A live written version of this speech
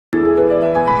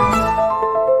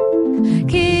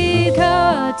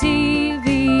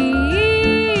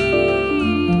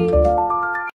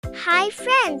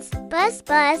friends, buzz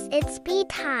buzz, it's bee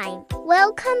time.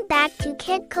 Welcome back to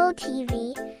Kidco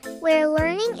TV, where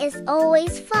learning is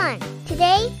always fun.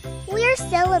 Today, we're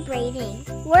celebrating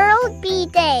World Bee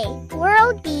Day.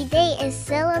 World Bee Day is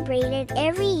celebrated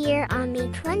every year on May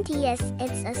 20th.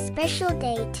 It's a special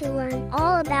day to learn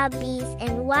all about bees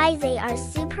and why they are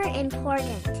super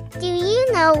important. Do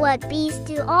you know what bees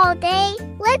do all day?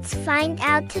 Let's find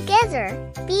out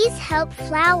together. Bees help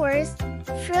flowers,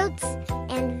 fruits,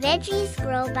 and veggies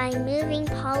grow by moving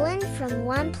pollen from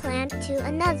one plant to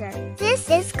another. This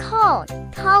is called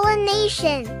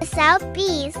pollination. Without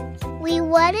bees, we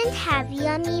wouldn't have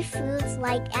yummy foods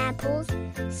like apples,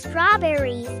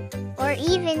 strawberries, or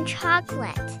even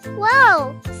chocolate.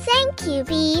 Whoa! Thank you,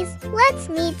 bees. Let's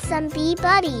meet some bee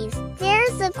buddies.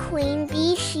 There's a queen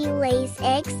bee. She lays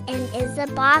eggs and is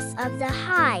the boss of the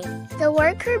hive. The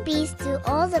worker bees do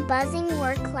all the buzzing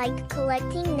work like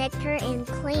collecting nectar and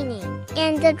cleaning.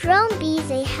 And the drone bees,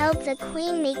 they help the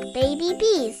queen make baby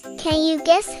bees. Can you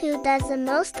guess who does the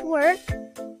most work?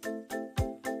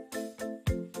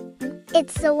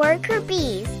 It's the worker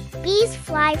bees. Bees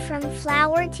fly from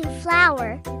flower to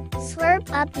flower,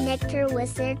 slurp up nectar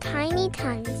with their tiny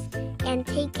tongues, and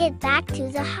take it back to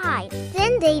the hive.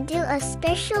 Then they do a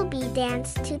special bee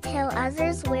dance to tell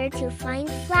others where to find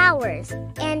flowers.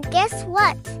 And guess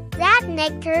what? That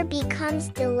nectar becomes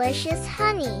delicious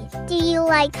honey. Do you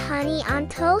like honey on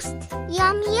toast?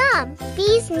 Yum yum!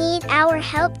 Bees need our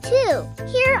help too.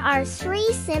 Here are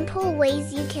 3 simple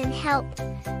ways you can help.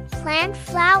 Plant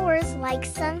flowers like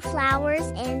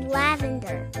sunflowers and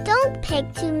lavender. Don't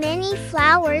pick too many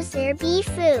flowers, they're bee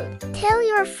food. Tell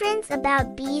your friends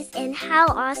about bees and how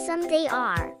awesome they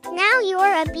are. Now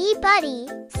you're a bee buddy.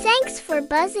 Thanks for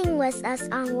buzzing with us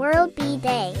on World Bee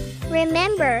Day.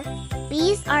 Remember,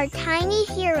 bees are tiny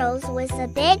heroes with a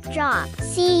big job.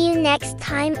 See you next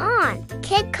time on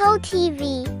Kidco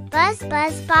TV. Buzz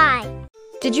buzz bye.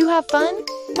 Did you have fun?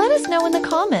 Let us know in the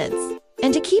comments.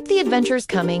 And to keep the adventures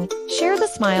coming, share the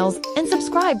smiles and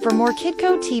subscribe for more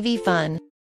Kidco TV fun.